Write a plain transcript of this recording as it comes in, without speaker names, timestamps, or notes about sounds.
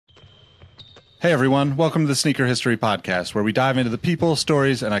Hey everyone, welcome to the Sneaker History Podcast, where we dive into the people,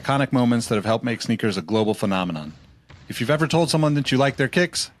 stories, and iconic moments that have helped make sneakers a global phenomenon. If you've ever told someone that you like their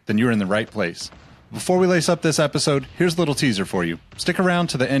kicks, then you're in the right place. Before we lace up this episode, here's a little teaser for you. Stick around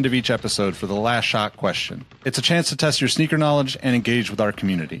to the end of each episode for the last shot question. It's a chance to test your sneaker knowledge and engage with our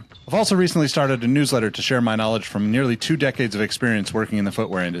community. I've also recently started a newsletter to share my knowledge from nearly 2 decades of experience working in the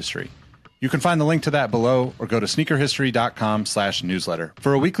footwear industry. You can find the link to that below or go to sneakerhistory.com/newsletter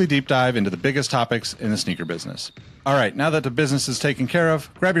for a weekly deep dive into the biggest topics in the sneaker business. All right, now that the business is taken care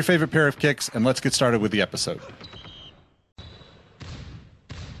of, grab your favorite pair of kicks and let's get started with the episode.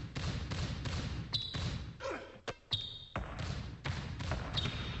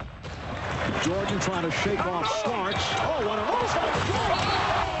 Jordan trying to shake off Starks. Oh, what a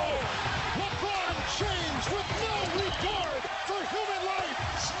LeBron James with no regard for human life.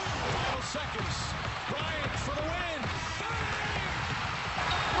 Seconds. Bryant for the win.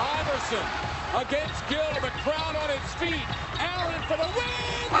 Iverson against Gill. The crowd on its feet. Allen for the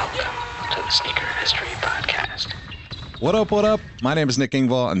win. Welcome to the Sneaker History Podcast. What up, what up? My name is Nick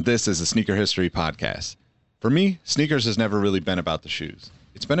Engvall, and this is the Sneaker History Podcast. For me, sneakers has never really been about the shoes.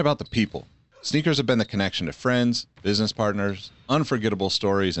 It's been about the people. Sneakers have been the connection to friends, business partners, unforgettable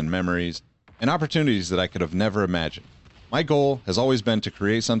stories and memories, and opportunities that I could have never imagined. My goal has always been to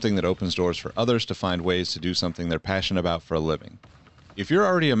create something that opens doors for others to find ways to do something they're passionate about for a living. If you're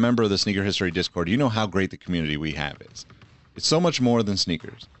already a member of the Sneaker History Discord, you know how great the community we have is. It's so much more than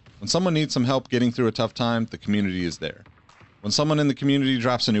sneakers. When someone needs some help getting through a tough time, the community is there. When someone in the community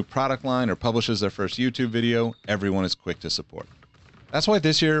drops a new product line or publishes their first YouTube video, everyone is quick to support. That's why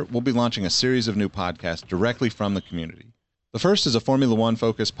this year we'll be launching a series of new podcasts directly from the community. The first is a Formula One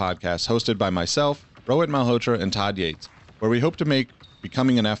focused podcast hosted by myself, Rohit Malhotra, and Todd Yates, where we hope to make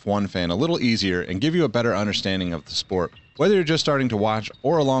becoming an F1 fan a little easier and give you a better understanding of the sport, whether you're just starting to watch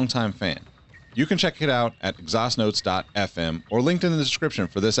or a longtime fan. You can check it out at exhaustnotes.fm or linked in the description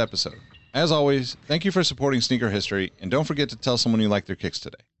for this episode. As always, thank you for supporting Sneaker History, and don't forget to tell someone you like their kicks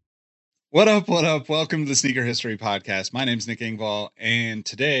today. What up, what up? Welcome to the Sneaker History Podcast. My name's Nick Engvall, and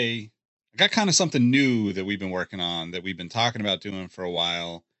today I got kind of something new that we've been working on, that we've been talking about doing for a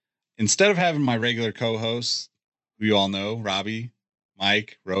while. Instead of having my regular co-hosts, who you all know, Robbie,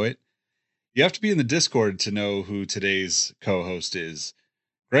 Mike, Rohit, you have to be in the Discord to know who today's co-host is.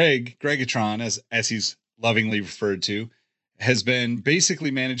 Gregatron, as he's lovingly referred to, has been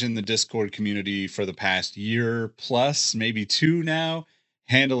basically managing the Discord community for the past year plus, maybe 2 now,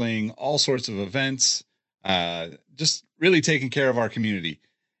 handling all sorts of events, just really taking care of our community.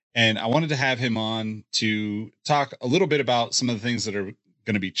 And I wanted to have him on to talk a little bit about some of the things that are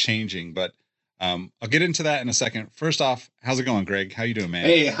going to be changing, but I'll get into that in a second. First off, how's it going, Greg? How you doing, man?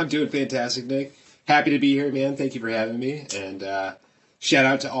 Hey, I'm doing fantastic, Nick. Happy to be here, man. Thank you for having me. And shout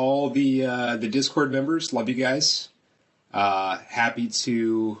out to all the Discord members. Love you guys. Happy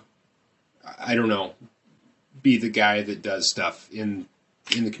to, I don't know, be the guy that does stuff in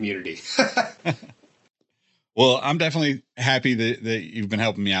the community. Well, I'm definitely happy that you've been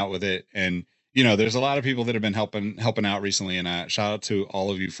helping me out with it. And, you know, there's a lot of people that have been helping out recently. And shout out to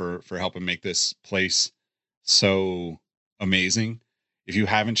all of you for helping make this place so amazing. If you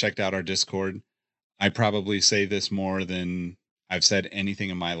haven't checked out our Discord, I probably say this more than I've said anything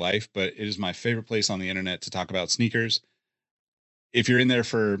in my life, but it is my favorite place on the internet to talk about sneakers. If you're in there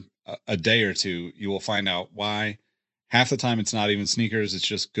for a day or two, you will find out why. Half the time it's not even sneakers. It's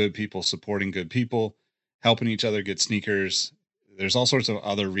just good people supporting good people, helping each other get sneakers. There's all sorts of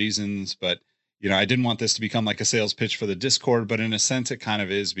other reasons, but you know, I didn't want this to become like a sales pitch for the Discord, but in a sense it kind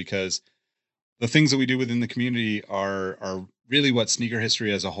of is, because the things that we do within the community are really what sneaker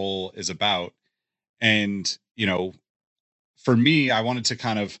history as a whole is about. And, you know, for me, I wanted to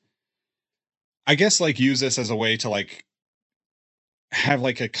kind of, I guess, like use this as a way to like have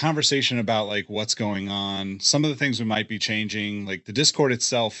like a conversation about like what's going on, some of the things we might be changing. Like the Discord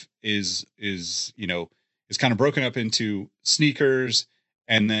itself is kind of broken up into sneakers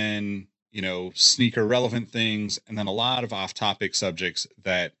and then, you know, sneaker relevant things, and then a lot of off topic subjects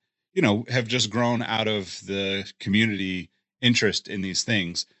that, you know, have just grown out of the community interest in these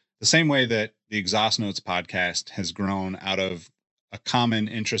things. The same way that the Exhaust Notes podcast has grown out of a common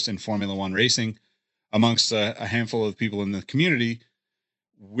interest in Formula One racing amongst a handful of people in the community,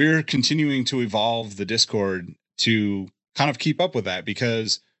 we're continuing to evolve the Discord to kind of keep up with that,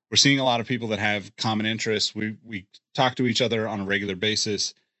 because we're seeing a lot of people that have common interests. We talk to each other on a regular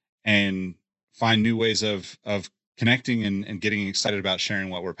basis and find new ways of connecting and getting excited about sharing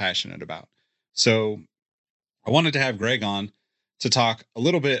what we're passionate about. So I wanted to have Greg on to talk a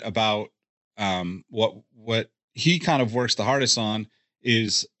little bit about what he kind of works the hardest on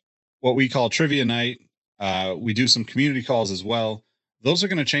is what we call trivia night. We do some community calls as well. Those are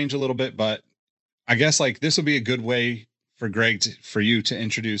going to change a little bit, but I guess like this will be a good way for Greg for you to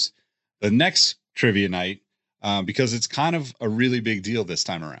introduce the next trivia night because it's kind of a really big deal this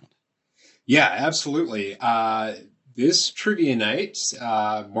time around. Yeah, absolutely. This trivia night,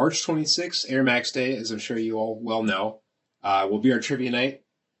 March 26th, Air Max Day, as I'm sure you all well know, will be our trivia night.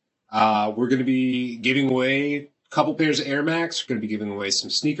 We're going to be giving away a couple pairs of Air Max. We're going to be giving away some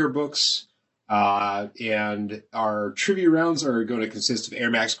sneaker books. And our trivia rounds are going to consist of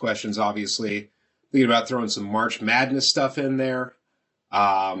Air Max questions, obviously. Thinking about throwing some March Madness stuff in there.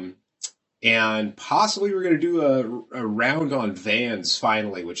 And possibly we're going to do a round on Vans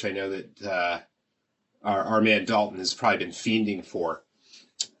finally, which I know that our man Dalton has probably been fiending for.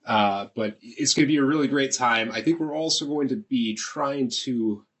 But it's going to be a really great time. I think we're also going to be trying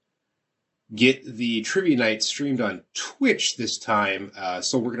to get the trivia night streamed on Twitch this time.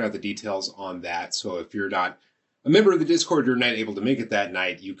 Still working out the details on that. So if you're not a member of the Discord, you're not able to make it that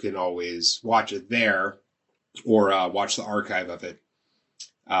night, you can always watch it there or watch the archive of it.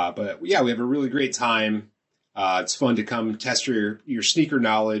 But yeah, we have a really great time. It's fun to come test your sneaker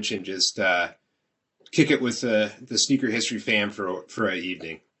knowledge and just kick it with the sneaker history fam for an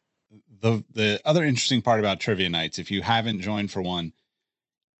evening. The other interesting part about trivia nights, if you haven't joined for one,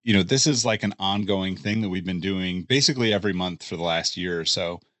 you know, this is like an ongoing thing that we've been doing basically every month for the last year or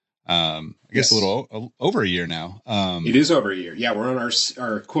so. I guess a little over a year now. It is over a year. Yeah, we're on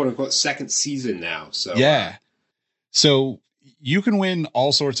our quote unquote second season now. So yeah. So you can win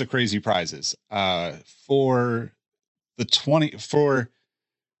all sorts of crazy prizes. For the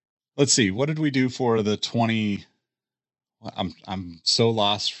let's see, what did we do for the 20? I'm so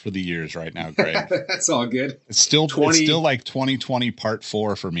lost for the years right now, Greg. That's all good. It's still like 2020 part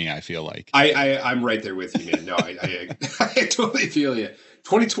 4 for me. I feel like I'm right there with you, man. No, I totally feel you.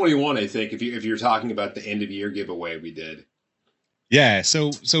 2021, I think, if you're talking about the end of year giveaway we did. Yeah.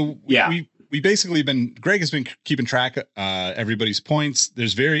 So yeah, we basically Greg has been keeping track of everybody's points.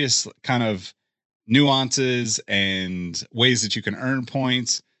 There's various kind of nuances and ways that you can earn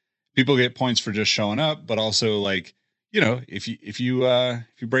points. People get points for just showing up, but also like, you know, if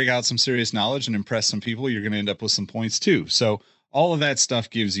you break out some serious knowledge and impress some people, you're going to end up with some points too. So all of that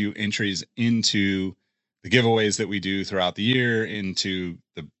stuff gives you entries into the giveaways that we do throughout the year, into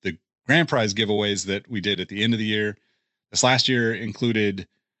the grand prize giveaways that we did at the end of the year. This last year included,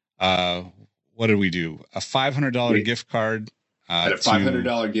 what did we do? A $500 gift card. Had a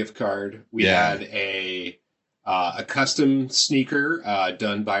 $500 gift card. We had a custom sneaker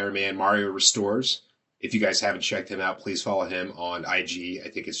done by our man Mario Restores. If you guys haven't checked him out, please follow him on IG. I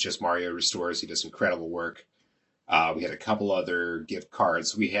think it's just Mario Restores. He does incredible work. We had a couple other gift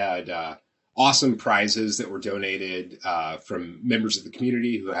cards. We had awesome prizes that were donated from members of the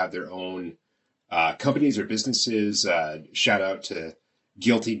community who have their own companies or businesses. Shout out to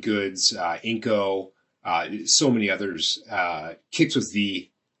Guilty Goods, Inco, so many others. Kicks with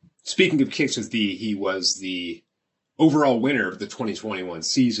V. Speaking of Kicks with V, he was the overall winner of the 2021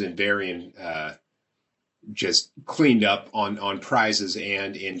 season. Varian just cleaned up on prizes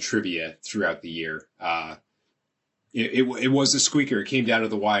and in trivia throughout the year. It was a squeaker. It came down to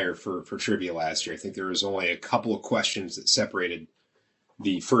the wire for trivia last year. I think there was only a couple of questions that separated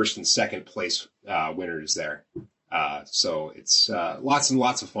the first and second place winners there. So it's lots and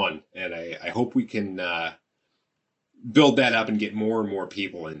lots of fun. And I hope we can build that up and get more and more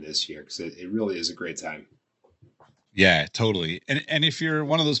people in this year, because it really is a great time. Yeah, totally. And if you're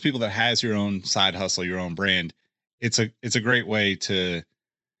one of those people that has your own side hustle, your own brand, it's a great way to,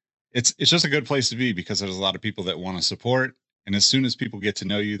 it's just a good place to be, because there's a lot of people that want to support. And as soon as people get to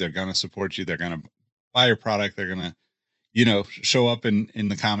know you, they're going to support you. They're going to buy your product. They're going to, you know, show up in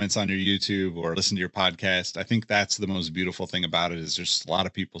the comments on your YouTube or listen to your podcast. I think that's the most beautiful thing about it, is there's a lot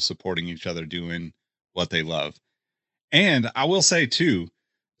of people supporting each other, doing what they love. And I will say too,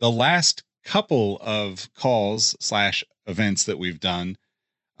 the last couple of calls / events that we've done,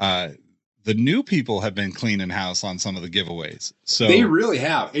 the new people have been cleaning house on some of the giveaways. So they really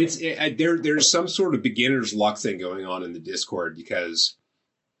have. There's some sort of beginner's luck thing going on in the Discord, because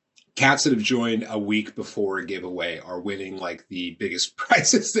cats that have joined a week before a giveaway are winning like the biggest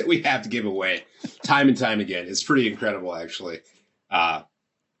prizes that we have to give away time and time again. It's pretty incredible, actually.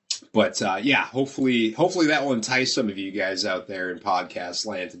 But yeah, hopefully that will entice some of you guys out there in podcast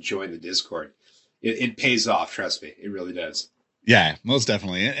land to join the Discord. It pays off. Trust me. It really does. Yeah, most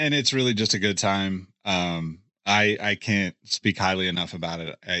definitely. And it's really just a good time. I can't speak highly enough about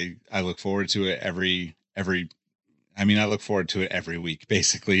it. I look forward to it I look forward to it every week,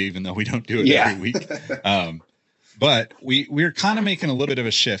 basically, even though we don't do it every week. But we're kind of making a little bit of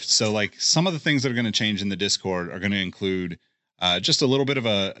a shift. So like some of the things that are going to change in the Discord are going to include just a little bit of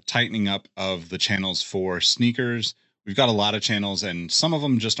a tightening up of the channels for sneakers. We've got a lot of channels and some of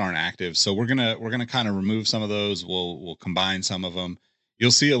them just aren't active. So we're gonna kind of remove some of those. We'll combine some of them.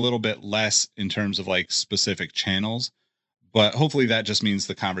 You'll see a little bit less in terms of like specific channels, but hopefully that just means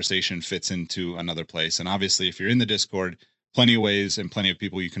the conversation fits into another place. And obviously, if you're in the Discord, plenty of ways and plenty of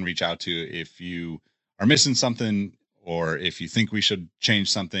people you can reach out to if you are missing something or if you think we should change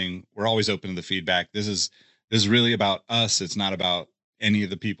something. We're always open to the feedback. This is really about us. It's not about any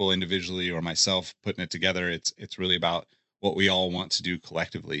of the people individually or myself putting it together. It's really about what we all want to do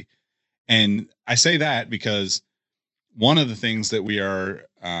collectively. And I say that because one of the things that we are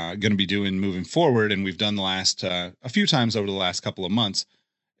going to be doing moving forward, and we've done the last a few times over the last couple of months,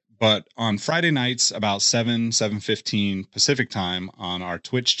 but on Friday nights about 7:15 Pacific time on our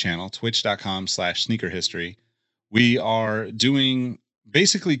Twitch channel, twitch.com/sneakerhistory, we are doing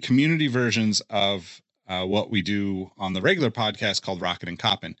basically community versions of what we do on the regular podcast called Rockin' and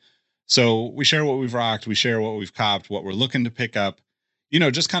Coppin'. So we share what we've rocked, we share what we've copped, what we're looking to pick up,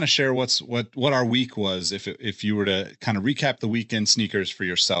 just kind of share what our week was. If you were to kind of recap the weekend sneakers for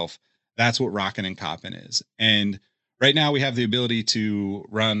yourself, that's what Rockin' and Coppin' is. And right now we have the ability to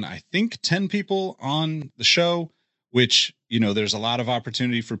run, I think, 10 people on the show, which, there's a lot of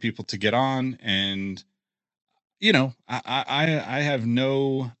opportunity for people to get on. And I have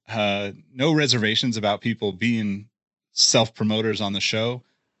no reservations about people being self-promoters on the show.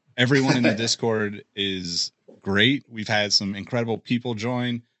 Everyone in the Discord is great. We've had some incredible people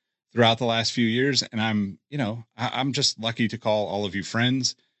join throughout the last few years, and I'm just lucky to call all of you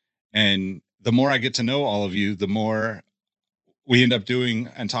friends. And the more I get to know all of you, the more we end up doing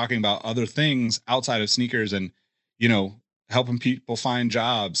and talking about other things outside of sneakers and, helping people find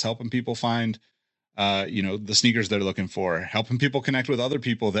jobs, helping people find the sneakers they're looking for, helping people connect with other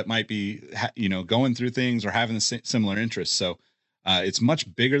people that might be, going through things or having similar interests. So it's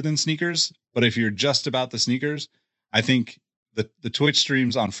much bigger than sneakers, but if you're just about the sneakers, I think the Twitch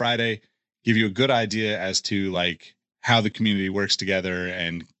streams on Friday give you a good idea as to like how the community works together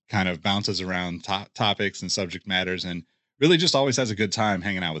and kind of bounces around topics and subject matters and really just always has a good time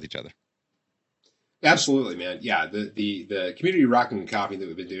hanging out with each other. Absolutely, man. Yeah. The community Rockin' and Coppin' that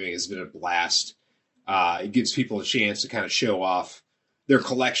we've been doing has been a blast. It gives people a chance to kind of show off their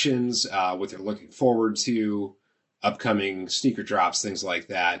collections, what they're looking forward to, upcoming sneaker drops, things like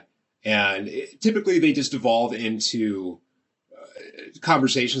that. And typically they just evolve into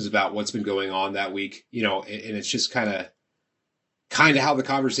conversations about what's been going on that week, and it's just kind of how the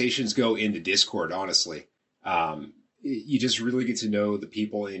conversations go in the Discord, honestly. You just really get to know the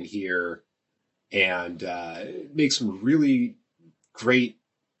people in here and make some really great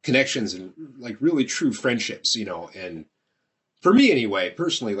connections and like really true friendships, and for me anyway,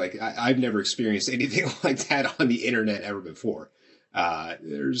 personally, like I've never experienced anything like that on the internet ever before.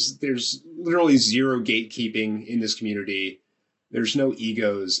 There's literally zero gatekeeping in this community. There's no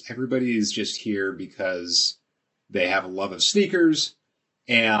egos. Everybody is just here because they have a love of sneakers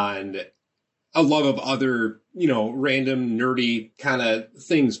and a love of other, random nerdy kind of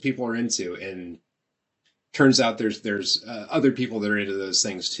things people are into. And turns out there's other people that are into those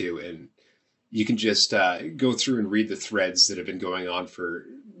things too. And you can just go through and read the threads that have been going on for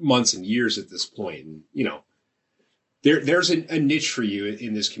months and years at this point. And, there's a niche for you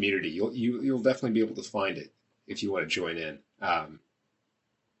in this community. You'll definitely be able to find it if you want to join in.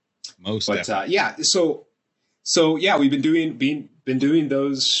 Yeah. So yeah, we've been doing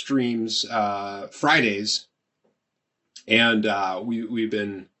those streams Fridays, and I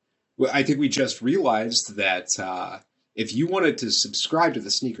think we just realized that if you wanted to subscribe to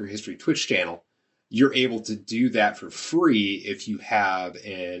the Sneaker History Twitch channel, you're able to do that for free if you have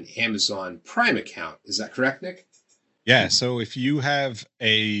an Amazon Prime account. Is that correct, Nick? Yeah. So if you have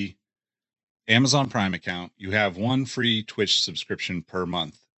a Amazon Prime account, you have one free Twitch subscription per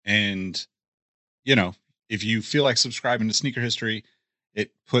month. And, if you feel like subscribing to Sneaker History,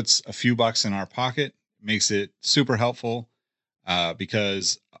 it puts a few bucks in our pocket, makes it super helpful,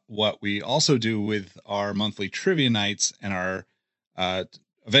 because what we also do with our monthly trivia nights and our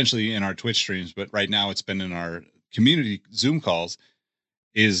eventually in our Twitch streams, but right now it's been in our community Zoom calls,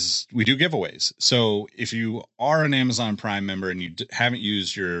 is we do giveaways. So if you are an Amazon Prime member and you haven't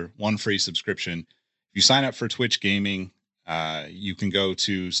used your one free subscription, if you sign up for Twitch Gaming, you can go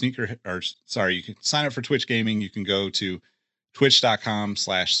to you can sign up for Twitch Gaming. You can go to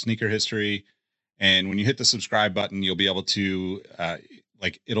twitch.com/sneakerhistory. And when you hit the subscribe button, you'll be able to,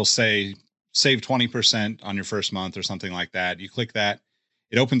 it'll say save 20% on your first month or something like that. You click that.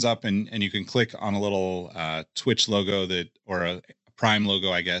 it opens up and you can click on a little Twitch logo or a Prime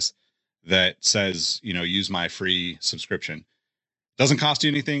logo, I guess, that says, use my free subscription. Doesn't cost you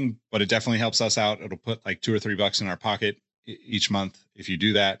anything, but it definitely helps us out. It'll put like $2 or $3 in our pocket each month if you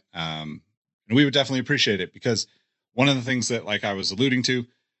do that. And we would definitely appreciate it, because one of the things that, like I was alluding to,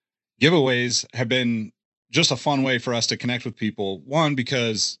 giveaways have been just a fun way for us to connect with people. One,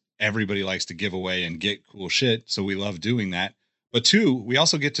 because everybody likes to give away and get cool shit, so we love doing that. But two, we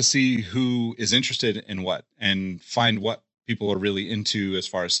also get to see who is interested in what and find what people are really into as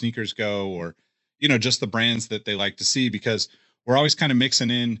far as sneakers go, or, just the brands that they like to see, because we're always kind of mixing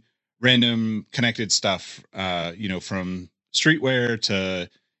in random connected stuff, from streetwear to,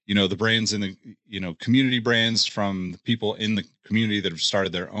 the brands in the, community brands from the people in the community that have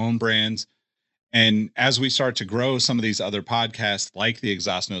started their own brands. And as we start to grow some of these other podcasts, like the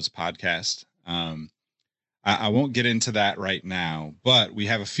Exhaust Notes podcast, I won't get into that right now, but we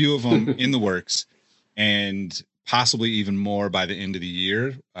have a few of them in the works, and possibly even more by the end of the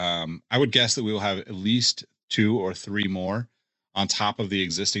year. I would guess that we will have at least 2 or 3 more on top of the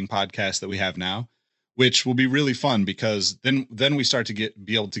existing podcast that we have now, which will be really fun, because then we start to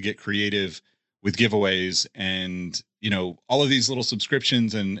be able to get creative with giveaways and, all of these little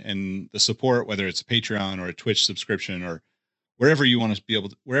subscriptions and the support, whether it's a Patreon or a Twitch subscription or wherever you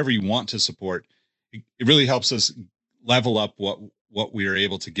want to support. It really helps us level up what we are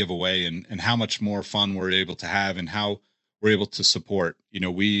able to give away and how much more fun we're able to have and how we're able to support.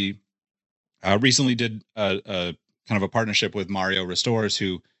 We recently did a kind of a partnership with Mario Restores,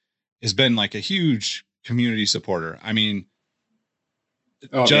 who has been like a huge community supporter. I mean,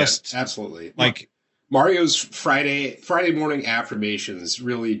 man, absolutely. Like Mario's Friday morning affirmations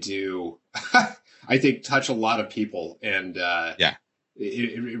really do, I think, touch a lot of people. And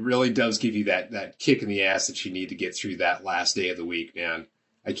it really does give you that kick in the ass that you need to get through that last day of the week, man.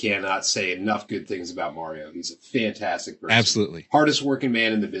 I cannot say enough good things about Mario. He's a fantastic person. Absolutely. Hardest working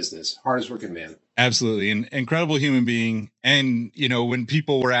man in the business. Hardest working man. Absolutely. An incredible human being. And, when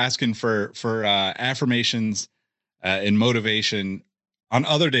people were asking for affirmations and motivation on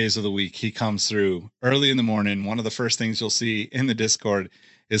other days of the week, he comes through early in the morning. One of the first things you'll see in the Discord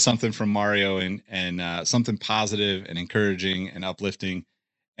is something from Mario and something positive and encouraging and uplifting.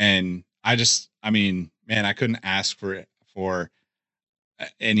 And I couldn't ask for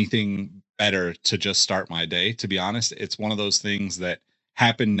anything better to just start my day. To be honest, it's one of those things that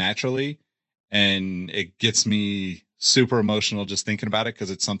happen naturally, and it gets me super emotional just thinking about it, because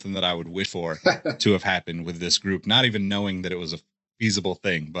it's something that I would wish for to have happened with this group, not even knowing that it was a feasible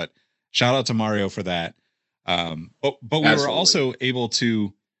thing. But shout out to Mario for that. But we were also able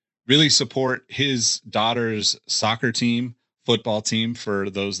to really support his daughter's soccer team, football team,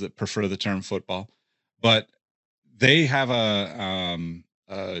 for those that prefer the term football. But they have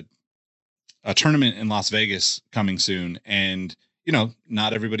a tournament in Las Vegas coming soon, and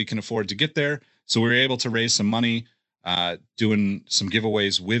not everybody can afford to get there, so we were able to raise some money doing some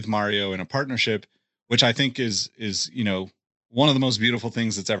giveaways with Mario in a partnership, which I think is one of the most beautiful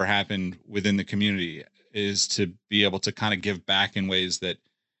things that's ever happened within the community, is to be able to kind of give back in ways that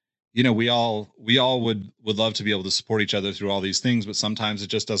we all would love to be able to support each other through all these things, but sometimes it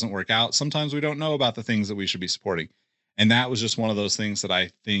just doesn't work out. Sometimes we don't know about the things that we should be supporting. And that was just one of those things that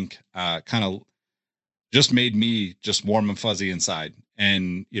I think kind of just made me just warm and fuzzy inside.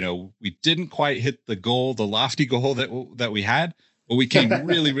 And, we didn't quite hit the lofty goal that we had, but we came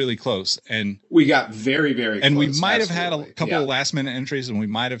really, really close. And we got very, very close. And we might have had a couple of last minute entries, and we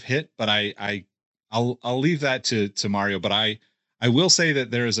might have hit, but I'll leave that to Mario. But I will say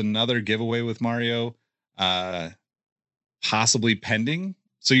that there is another giveaway with Mario, possibly pending.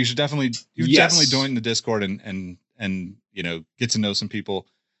 So you should definitely join the Discord and get to know some people,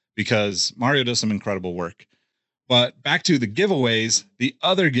 because Mario does some incredible work. But back to the giveaways, the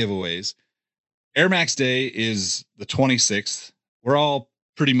other giveaways. Air Max Day is the 26th. We're all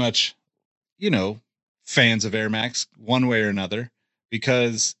pretty much, fans of Air Max one way or another,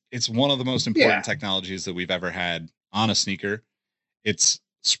 because it's one of the most important technologies that we've ever had on a sneaker. It's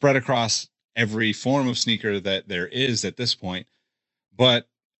spread across every form of sneaker that there is at this point. But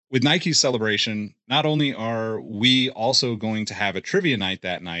with Nike's celebration, not only are we also going to have a trivia night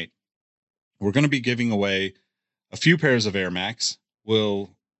that night, we're going to be giving away a few pairs of Air Max. We'll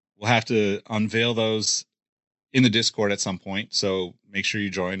have to unveil those in the Discord at some point, so make sure you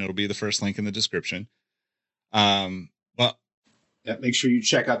join. It'll be the first link in the description. But make sure you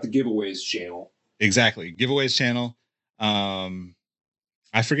check out the giveaways channel. Exactly, giveaways channel.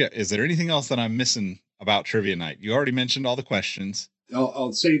 I forget. Is there anything else that I'm missing about trivia night? You already mentioned all the questions.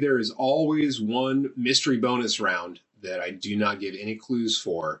 I'll say there is always one mystery bonus round that I do not give any clues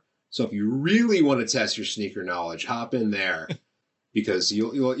for. So if you really want to test your sneaker knowledge, hop in there because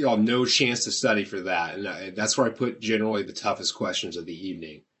you'll have no chance to study for that. And that's where I put generally the toughest questions of the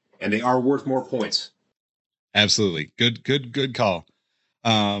evening, and they are worth more points. Absolutely. Good call.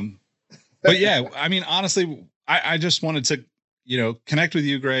 But yeah, I mean, honestly, I just wanted to, connect with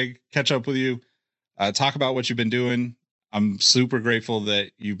you, Greg, catch up with you, talk about what you've been doing. I'm super grateful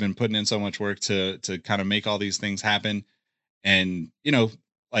that you've been putting in so much work to kind of make all these things happen. And,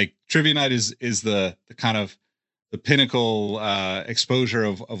 like Trivia Night is the kind of the pinnacle exposure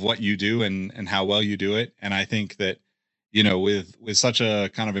of what you do and how well you do it. And I think that, with such a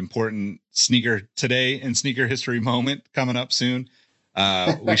kind of important sneaker today and sneaker history moment coming up soon,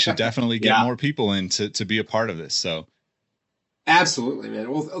 we should definitely get more people in to be a part of this. So. Absolutely, man.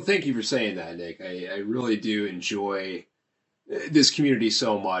 Well, thank you for saying that, Nick. I really do enjoy this community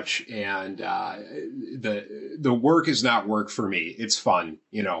so much, and the work is not work for me. It's fun,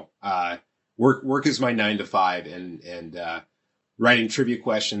 Work is my 9 to 5, and writing trivia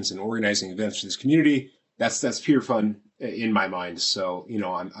questions and organizing events for this community. That's pure fun in my mind. So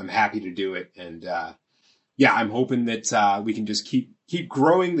I'm happy to do it, and I'm hoping that we can just keep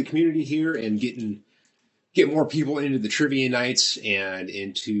growing the community here and get more people into the trivia nights and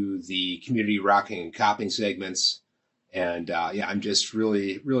into the community rocking and copying segments. And I'm just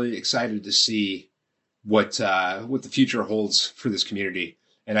really, really excited to see what the future holds for this community.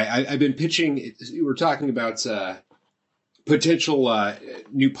 And I've been pitching. We were talking about potential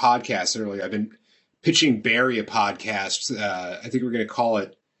new podcasts earlier. I've been pitching Barry a podcast. I think we're going to call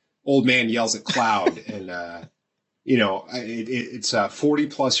it "Old Man Yells at Cloud," and it's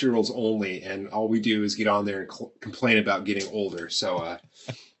 40-plus-year-olds only, and all we do is get on there and complain about getting older. So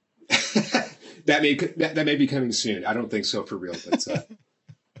that may be coming soon. I don't think so for real, but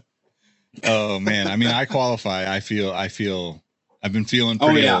oh man, I mean, I qualify. I feel I've been feeling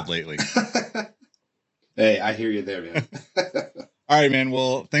pretty old lately. Hey, I hear you there, man. All right, man.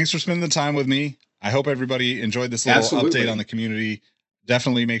 Well, thanks for spending the time with me. I hope everybody enjoyed this little update on the community.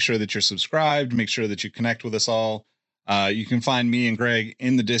 Definitely make sure that you're subscribed. Make sure that you connect with us all. You can find me and Greg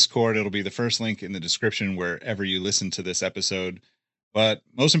in the Discord. It'll be the first link in the description wherever you listen to this episode. But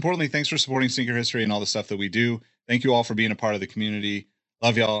most importantly, thanks for supporting Sneaker History and all the stuff that we do. Thank you all for being a part of the community.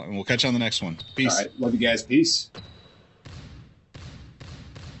 Love y'all, and we'll catch you on the next one. Peace. All right. Love you guys. Peace.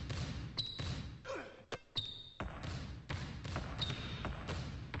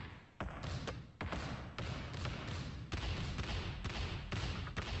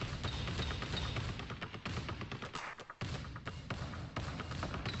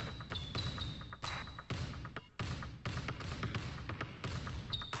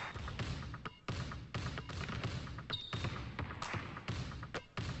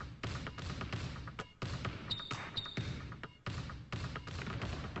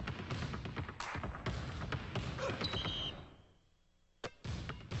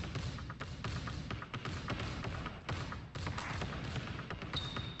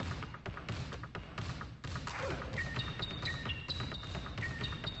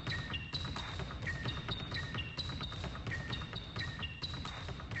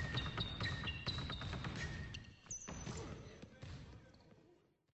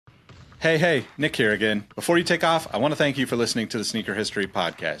 Hey, Nick here again. Before you take off, I want to thank you for listening to the Sneaker History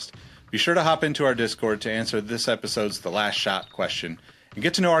Podcast. Be sure to hop into our Discord to answer this episode's The Last Shot question and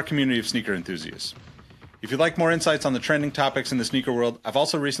get to know our community of sneaker enthusiasts. If you'd like more insights on the trending topics in the sneaker world, I've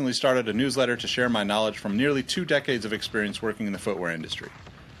also recently started a newsletter to share my knowledge from nearly 2 decades of experience working in the footwear industry.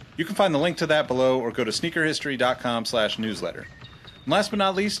 You can find the link to that below or go to sneakerhistory.com/newsletter. And last but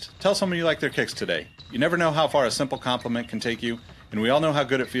not least, tell someone you like their kicks today. You never know how far a simple compliment can take you, and we all know how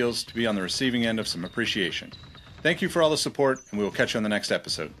good it feels to be on the receiving end of some appreciation. Thank you for all the support, and we will catch you on the next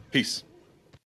episode. Peace.